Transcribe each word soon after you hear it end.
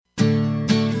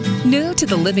New to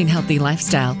the living healthy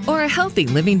lifestyle or a healthy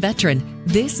living veteran,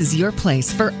 this is your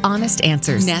place for honest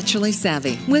answers. Naturally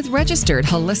Savvy with registered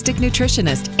holistic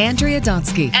nutritionist Andrea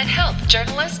Donsky and health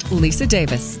journalist Lisa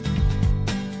Davis.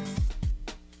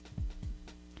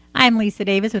 I'm Lisa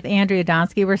Davis with Andrea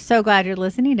Donsky. We're so glad you're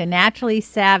listening to Naturally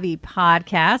Savvy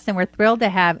Podcast, and we're thrilled to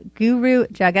have Guru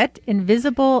Jagat,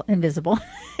 Invincible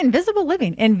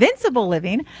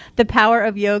Living, the power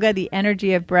of yoga, the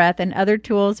energy of breath, and other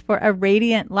tools for a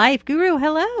radiant life. Guru,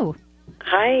 hello.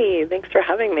 Hi, thanks for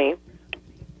having me.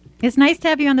 It's nice to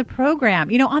have you on the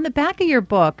program. You know, on the back of your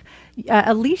book,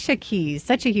 Alicia Keys,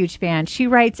 such a huge fan, she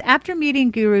writes, after meeting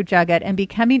Guru Jagat and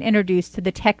becoming introduced to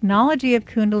the technology of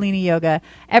Kundalini Yoga,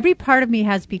 every part of me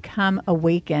has become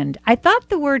awakened. I thought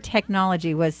the word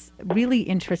technology was really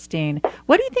interesting.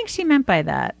 What do you think she meant by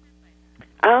that?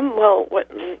 I know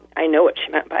what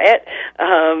she meant by it,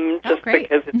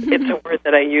 because it's a word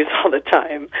that I use all the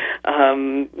time.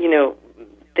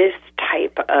 This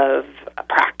type of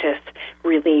practice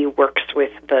really works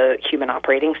with the human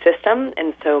operating system,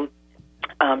 and so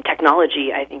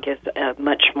technology, I think, is a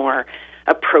much more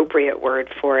appropriate word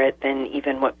for it than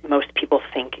even what most people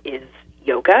think is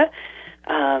yoga.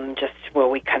 Just what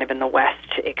we kind of in the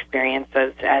West experience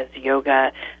as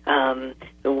yoga.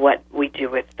 What we do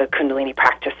with the Kundalini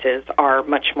practices are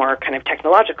much more kind of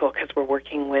technological because we're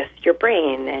working with your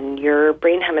brain and your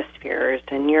brain hemispheres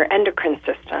and your endocrine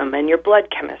system and your blood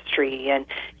chemistry and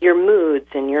your moods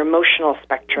and your emotional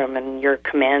spectrum and your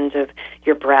command of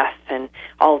your breath and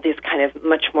all these kind of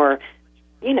much more,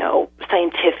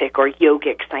 scientific or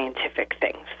yogic scientific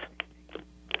things.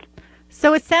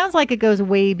 So it sounds like it goes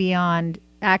way beyond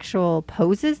actual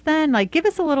poses then? Like, give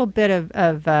us a little bit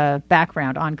of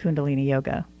background on Kundalini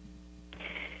Yoga.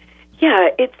 Yeah,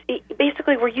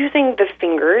 basically we're using the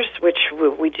fingers, which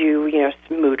we do,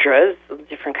 mudras,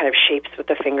 different kind of shapes with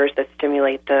the fingers that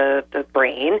stimulate the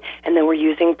brain, and then we're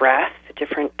using breath,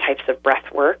 different types of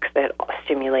breath work that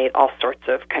stimulate all sorts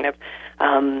of kind of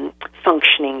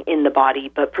functioning in the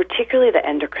body, but particularly the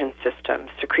endocrine system,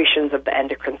 secretions of the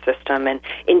endocrine system. And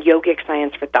in yogic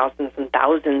science for thousands and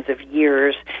thousands of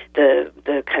years, the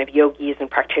kind of yogis and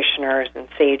practitioners and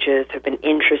sages have been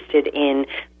interested in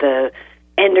the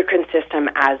endocrine system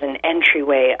as an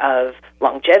entryway of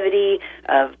longevity,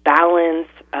 of balance,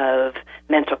 of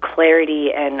mental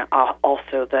clarity, and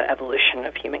also the evolution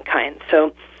of humankind.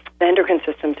 So the endocrine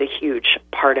system is a huge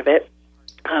part of it.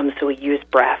 So we use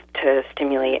breath to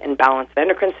stimulate and balance the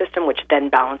endocrine system, which then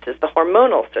balances the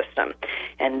hormonal system.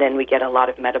 And then we get a lot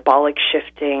of metabolic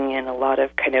shifting and a lot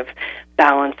of kind of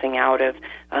balancing out of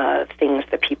things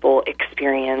that people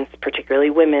experience,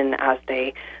 particularly women, as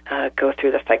they go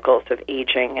through the cycles of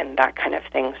aging and that kind of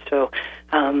thing. So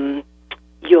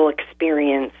you'll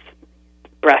experience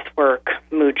breath work,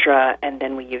 mudra, and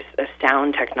then we use a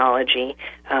sound technology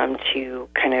to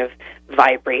kind of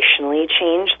vibrationally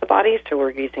change the body. So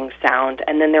we're using sound,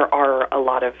 and then there are a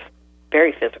lot of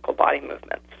very physical body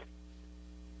movements.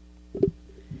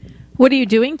 What are you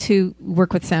doing to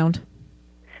work with sound?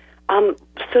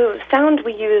 So sound,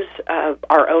 we use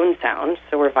our own sound.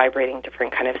 So we're vibrating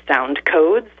different kind of sound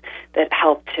codes that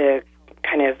help to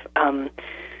kind of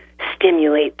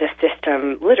stimulate the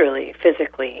system, literally,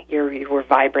 physically. We're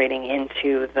vibrating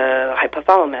into the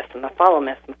hypothalamus and the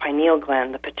thalamus and the pineal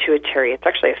gland, the pituitary. It's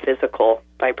actually a physical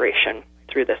vibration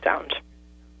through the sound.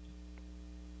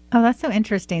 Oh, that's so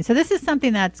interesting. So this is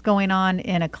something that's going on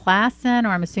in a class then, or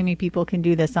I'm assuming people can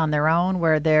do this on their own,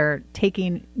 where they're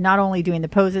taking, not only doing the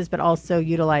poses, but also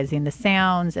utilizing the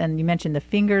sounds. And you mentioned the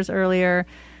fingers earlier.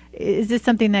 Is this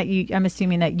something that I'm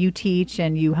assuming that you teach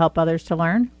and you help others to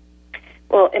learn?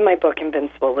 Well, in my book,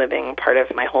 Invincible Living, part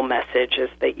of my whole message is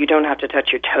that you don't have to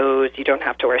touch your toes, you don't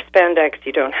have to wear spandex,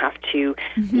 you don't have to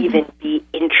even be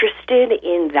interested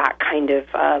in that kind of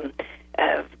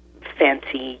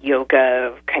fancy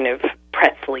yoga, kind of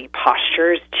pretzel-y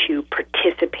postures to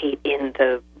participate in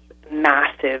the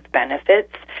massive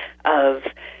benefits of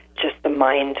just the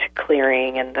mind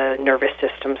clearing and the nervous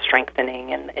system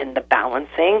strengthening and the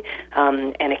balancing,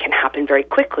 and it can happen very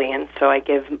quickly. And so I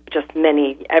give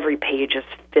every page is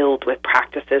filled with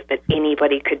practices that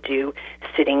anybody could do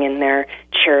sitting in their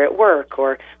chair at work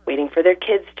or waiting for their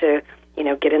kids to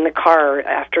get in the car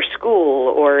after school,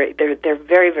 or they're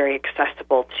very, very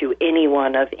accessible to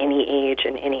anyone of any age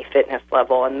and any fitness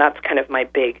level. And that's kind of my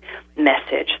big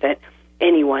message, that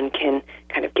anyone can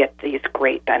kind of get these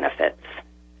great benefits.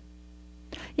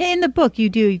 Yeah, in the book,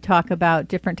 you talk about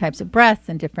different types of breaths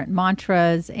and different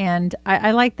mantras, and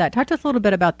I like that. Talk to us a little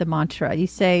bit about the mantra. You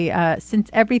say, since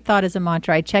every thought is a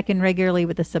mantra, I check in regularly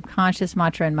with the subconscious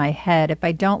mantra in my head. If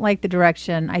I don't like the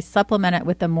direction, I supplement it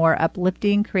with a more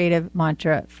uplifting, creative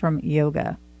mantra from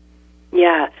yoga.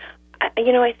 Yeah.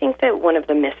 I think that one of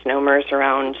the misnomers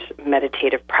around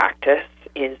meditative practice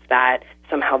is that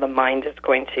somehow the mind is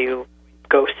going to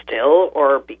go still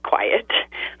or be quiet,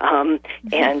 and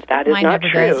that is not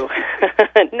true.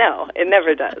 No, it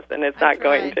never does, and it's not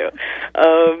going to.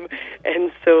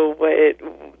 And so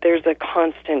there's a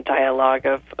constant dialogue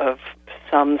of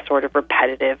some sort of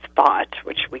repetitive thought,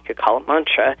 which we could call a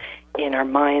mantra, in our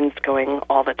minds going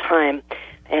all the time.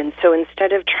 And so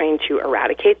instead of trying to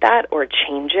eradicate that or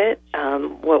change it,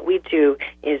 what we do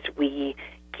is we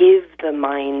give the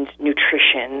mind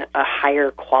nutrition, a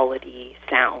higher quality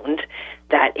sound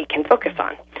that it can focus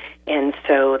on. And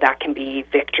so that can be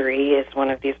victory is one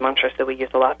of these mantras that we use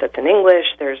a lot that's in English.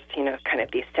 There's, kind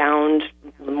of these sound,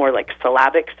 more like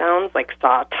syllabic sounds, like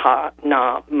sa, ta,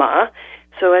 na, ma.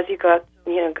 So as you go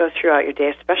throughout your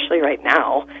day, especially right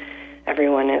now,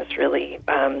 everyone is really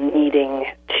needing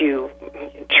to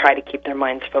try to keep their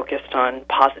minds focused on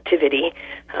positivity.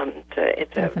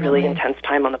 It's a really intense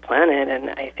time on the planet, and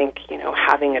I think,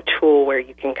 having a tool where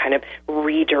you can kind of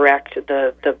redirect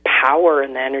the power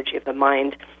and the energy of the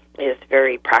mind is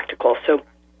very practical. So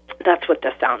that's what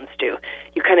the sounds do.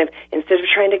 You kind of, instead of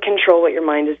trying to control what your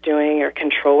mind is doing or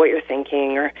control what you're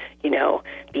thinking or,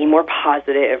 be more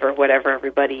positive or whatever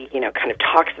everybody, kind of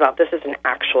talks about, this is an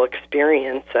actual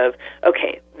experience of,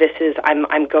 okay,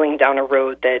 I'm going down a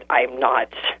road that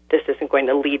this isn't going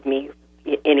to lead me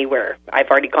anywhere. I've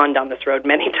already gone down this road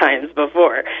many times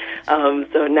before.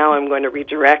 So now I'm going to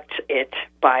redirect it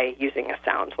by using a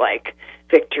sound like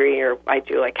victory, or I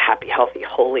do like happy, healthy,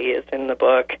 holy is in the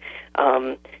book.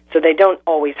 So they don't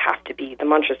always have to be, the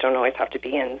mantras don't always have to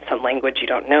be in some language you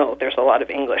don't know. There's a lot of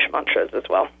English mantras as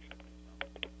well.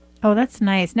 Oh, that's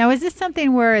nice. Now, is this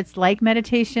something where it's like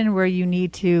meditation, where you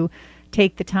need to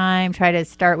take the time, try to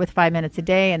start with 5 minutes a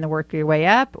day and then work your way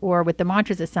up? Or with the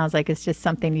mantras, it sounds like it's just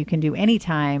something you can do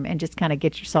anytime and just kind of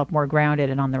get yourself more grounded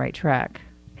and on the right track.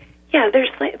 Yeah, there's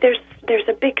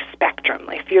a big spectrum.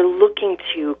 Like if you're looking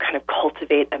to kind of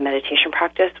cultivate a meditation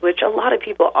practice, which a lot of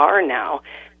people are now,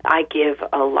 I give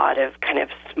a lot of kind of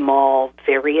small,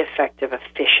 very effective,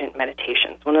 efficient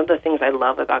meditations. One of the things I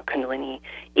love about Kundalini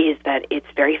is that it's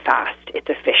very fast, it's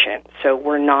efficient. So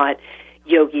we're not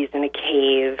yogis in a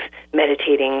cave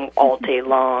meditating all day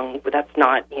long. That's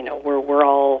not, we're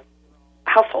all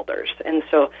householders. And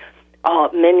so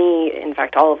in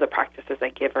fact, all of the practices I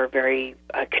give are very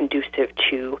conducive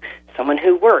to someone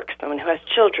who works, someone who has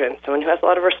children, someone who has a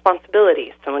lot of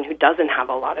responsibilities, someone who doesn't have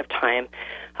a lot of time.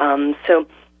 So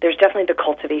there's definitely the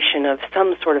cultivation of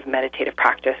some sort of meditative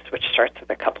practice, which starts with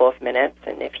a couple of minutes.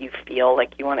 And if you feel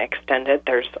like you want to extend it,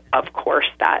 there's, of course,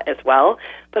 that as well.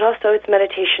 But also it's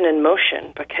meditation in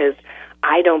motion, because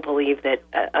I don't believe that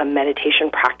a meditation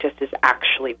practice is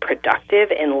actually productive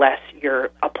unless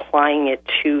you're applying it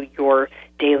to your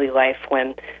daily life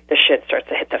when the shit starts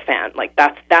to hit the fan. Like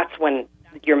that's when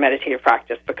your meditative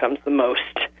practice becomes the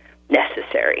most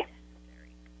necessary.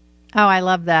 Oh, I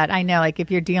love that. I know, like if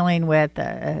you're dealing with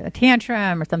a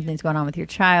tantrum or something's going on with your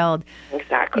child,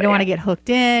 exactly, you don't want to get hooked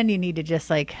in. You need to just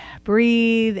like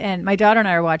breathe. And my daughter and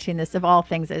I are watching this, of all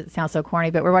things, it sounds so corny,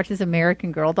 but we're watching this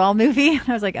American Girl doll movie.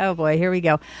 I was like, oh boy, here we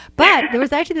go. But there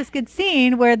was actually this good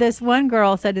scene where this one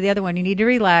girl said to the other one, you need to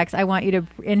relax. I want you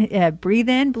to breathe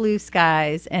in blue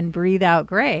skies and breathe out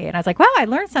gray. And I was like, wow, I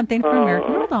learned something from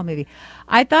American Girl doll movie.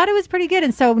 I thought it was pretty good.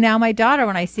 And so now my daughter,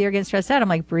 when I see her getting stressed out, I'm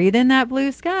like, breathe in that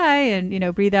blue sky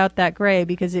and, breathe out that gray,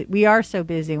 because we are so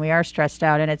busy and we are stressed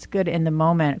out, and it's good in the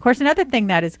moment. Of course, another thing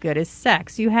that is good is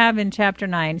sex. You have in Chapter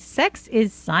 9, sex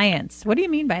is science. What do you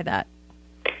mean by that?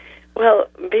 Well,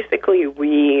 basically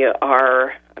we're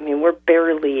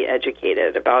barely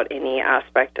educated about any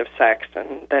aspect of sex,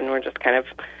 and then we're just kind of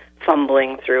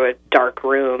fumbling through a dark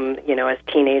room, as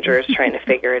teenagers trying to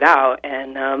figure it out,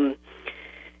 and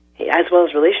as well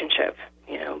as relationship.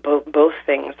 Both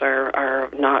things are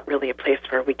not really a place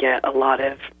where we get a lot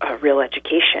of real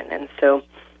education. And so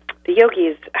the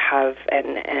yogis have,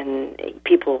 and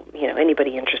people,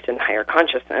 anybody interested in higher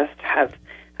consciousness have,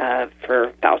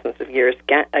 for thousands of years,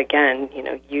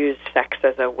 used sex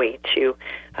as a way to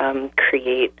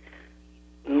create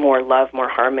more love, more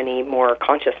harmony, more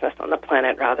consciousness on the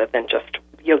planet, rather than just,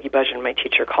 Yogi Bhajan, my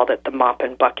teacher, called it the mop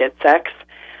and bucket sex.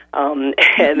 and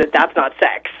that's not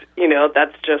sex.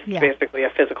 That's just basically a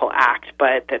physical act,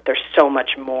 but that there's so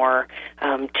much more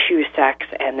to sex,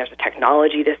 and there's a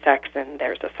technology to sex, and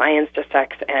there's a science to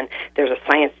sex, and there's a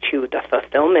science to the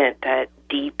fulfillment that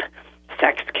deep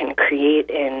sex can create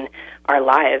in our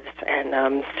lives.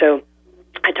 And so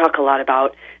I talk a lot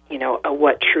about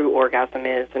what true orgasm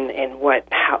is, and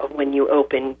how when you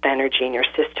open the energy in your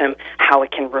system, how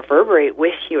it can reverberate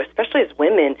with you, especially as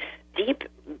women. Deep,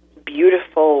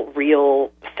 beautiful,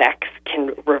 real sex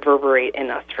can reverberate in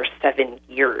us for 7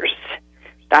 years.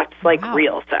 That's like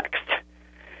real sex.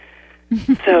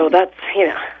 So that's,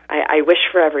 I wish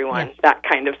for everyone that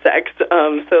kind of sex.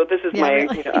 So this is my,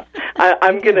 really?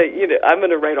 I'm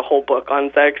gonna write a whole book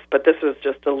on sex, but this was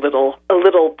just a little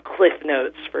cliff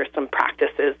notes for some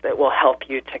practices that will help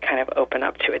you to kind of open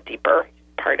up to a deeper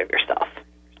part of yourself.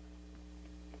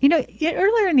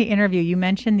 Earlier in the interview, you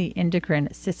mentioned the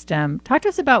endocrine system. Talk to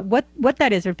us about what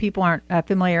that is, if people aren't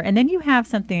familiar. And then you have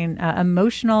something,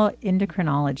 emotional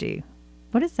endocrinology.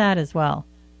 What is that as well?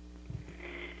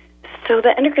 So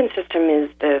the endocrine system is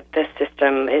the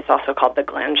system. It's also called the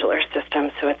glandular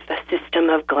system. So it's the system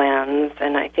of glands.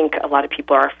 And I think a lot of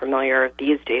people are familiar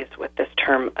these days with this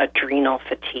term adrenal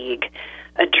fatigue.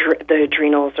 The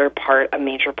adrenals are a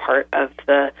major part of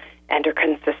the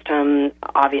endocrine system.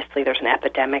 Obviously, there's an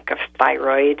epidemic of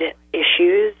thyroid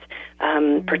issues,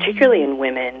 particularly in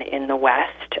women in the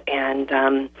West, and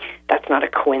that's not a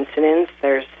coincidence.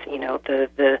 There's,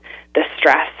 the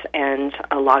stress and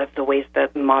a lot of the ways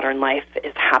that modern life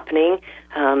is happening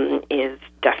is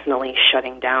definitely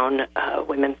shutting down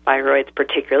women's thyroids,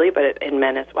 particularly, but in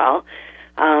men as well.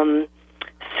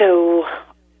 So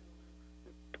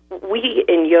we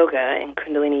in yoga, in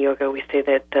Kundalini yoga, we say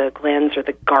that the glands are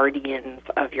the guardians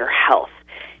of your health.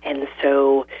 And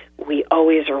so we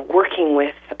always are working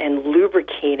with and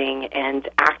lubricating and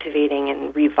activating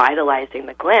and revitalizing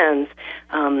the glands.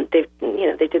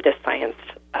 They did this science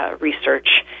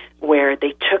research where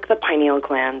they took the pineal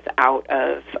glands out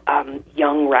of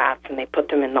young rats and they put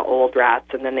them in the old rats,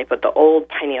 and then they put the old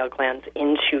pineal glands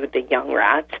into the young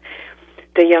rats.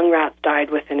 The young rats died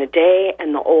within a day,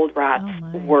 and the old rats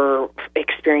were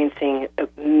experiencing a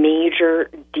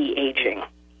major de-aging.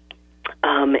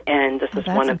 And this is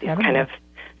one of these kind of,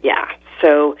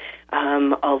 So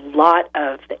a lot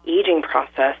of the aging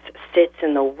process sits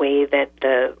in the way that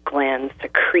the glands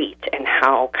secrete and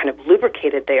how kind of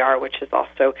lubricated they are, which is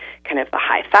also kind of the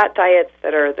high-fat diets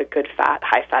that are the good fat,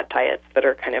 high-fat diets that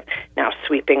are kind of now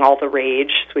sweeping all the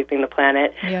rage, sweeping the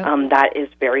planet. Yep. That is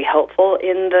very helpful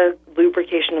in the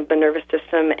lubrication of the nervous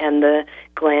system and the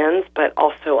glands, but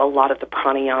also a lot of the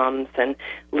pranayams and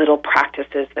little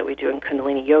practices that we do in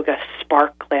Kundalini Yoga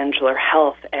spark glandular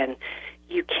health, and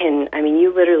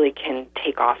you literally can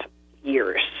take off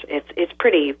years. It's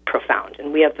pretty profound,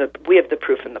 and we have the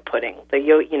proof in the pudding.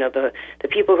 The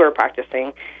people who are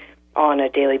practicing on a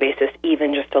daily basis,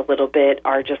 even just a little bit,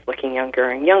 are just looking younger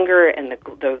and younger, and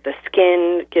the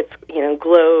skin gets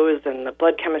glows, and the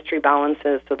blood chemistry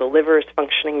balances, so the liver is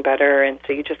functioning better, and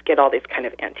so you just get all these kind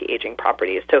of anti-aging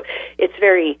properties. So it's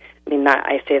very,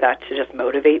 I say that to just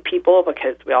motivate people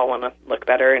because we all want to look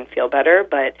better and feel better,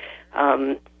 but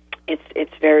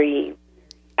it's very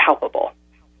palpable.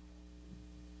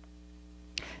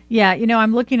 Yeah,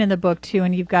 I'm looking in the book, too,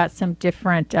 and you've got some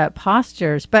different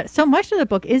postures. But so much of the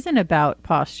book isn't about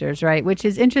postures, right? Which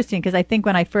is interesting because I think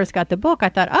when I first got the book, I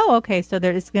thought, oh, okay, so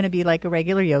there's going to be like a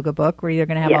regular yoga book where you're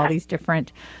going to have all these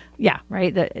different,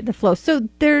 the flow. So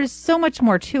there's so much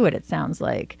more to it, it sounds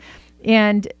like.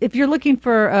 And if you're looking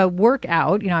for a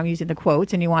workout, I'm using the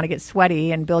quotes, and you want to get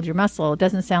sweaty and build your muscle, it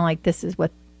doesn't sound like this is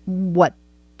what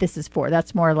this is for.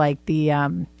 That's more like the...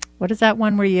 what is that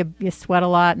one where you sweat a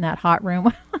lot in that hot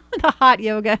room? The hot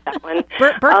yoga. That one.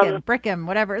 Brickham,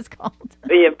 whatever it's called.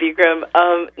 Yeah, Bikram.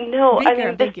 No,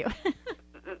 Bikram, thank you.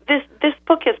 This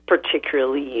book is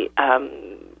particularly,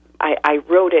 I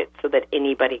wrote it so that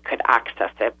anybody could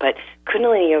access it, but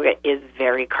Kundalini Yoga is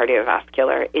very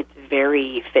cardiovascular. It's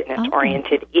very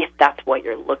fitness-oriented, if that's what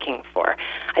you're looking for.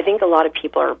 I think a lot of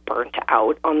people are burnt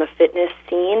out on the fitness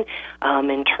scene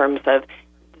in terms of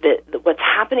what's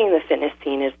happening in the fitness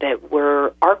scene is that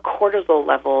our cortisol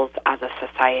levels as a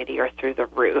society are through the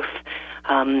roof.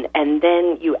 And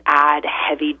then you add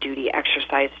heavy-duty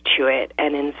exercise to it,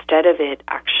 and instead of it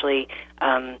actually,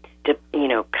 kind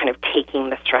of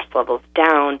taking the stress levels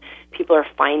down, people are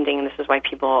finding, this is why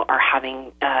people are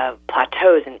having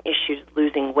plateaus and issues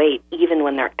losing weight, even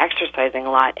when they're exercising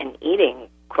a lot and eating,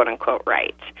 quote-unquote,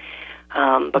 right.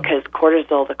 Because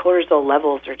the cortisol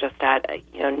levels are just at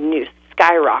new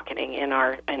skyrocketing in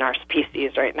our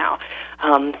species right now.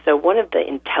 So one of the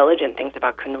intelligent things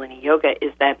about Kundalini Yoga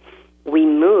is that we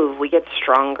move, we get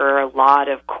stronger, a lot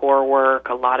of core work,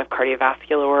 a lot of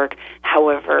cardiovascular work.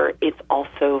 However, it's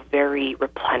also very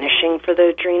replenishing for the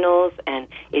adrenals, and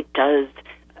it does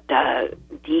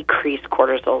decrease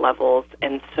cortisol levels,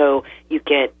 and so you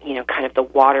get, kind of the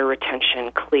water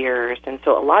retention clears, and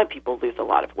so a lot of people lose a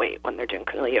lot of weight when they're doing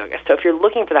Kundalini Yoga. So if you're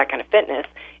looking for that kind of fitness,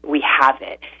 we have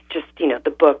it. Just, the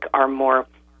book are more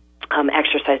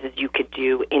exercises you could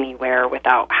do anywhere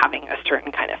without having a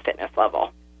certain kind of fitness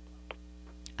level.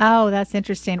 Oh, that's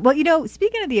interesting. Well,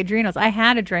 speaking of the adrenals, I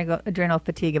had adrenal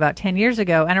fatigue about 10 years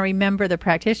ago, and I remember the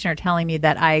practitioner telling me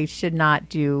that I should not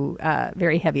do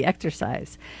very heavy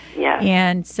exercise. Yeah.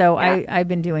 And so I've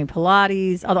been doing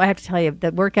Pilates, although I have to tell you,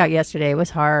 the workout yesterday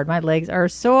was hard. My legs are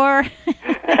sore.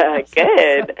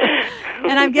 Good.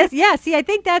 And I'm guessing, I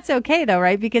think that's okay, though,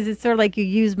 right? Because it's sort of like you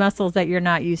use muscles that you're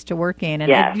not used to working.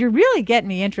 And you're really getting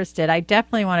me interested. I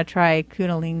definitely want to try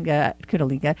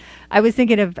Kundalini. I was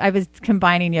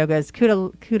combining yogas,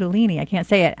 Kundalini. I can't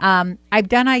say it. I've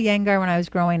done Iyengar when I was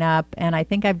growing up, and I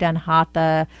think I've done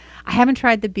Hatha. I haven't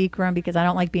tried the Bikram because I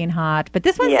don't like being hot. But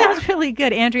this one sounds really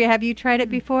good. Andrea, have you tried it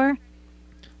before?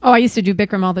 Oh, I used to do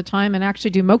Bikram all the time and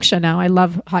actually do Moksha now. I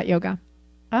love hot yoga.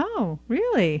 Oh,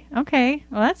 really? Okay.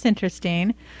 Well, that's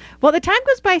interesting. Well, the time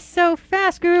goes by so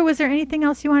fast. Guru, was there anything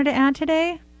else you wanted to add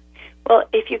today? Well,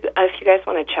 if you guys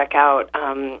want to check out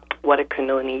what a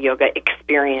Kundalini Yoga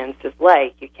experience is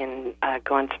like, you can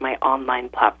go onto my online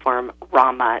platform,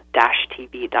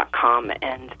 rama-tv.com,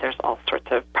 and there's all sorts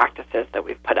of practices that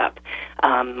we've put up.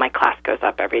 My class goes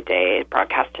up every day. It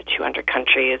broadcasts to 200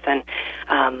 countries, and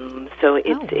so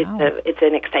it's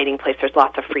an exciting place. There's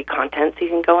lots of free content, so you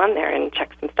can go on there and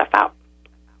check some stuff out.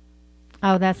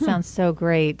 Oh, that sounds so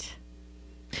great.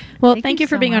 Well, thank you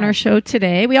for being on our show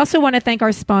today. We also want to thank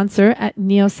our sponsor at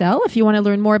NeoCell. If you want to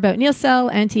learn more about NeoCell,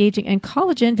 anti-aging, and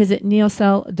collagen, visit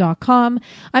neocell.com.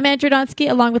 I'm Andrea Donsky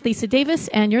along with Lisa Davis,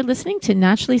 and you're listening to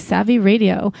Naturally Savvy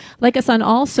Radio. Like us on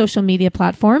all social media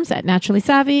platforms at Naturally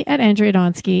Savvy, at Andrea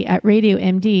Donsky, at Radio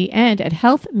MD, and at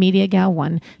Health Media Gal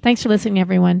 1. Thanks for listening,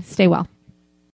 everyone. Stay well.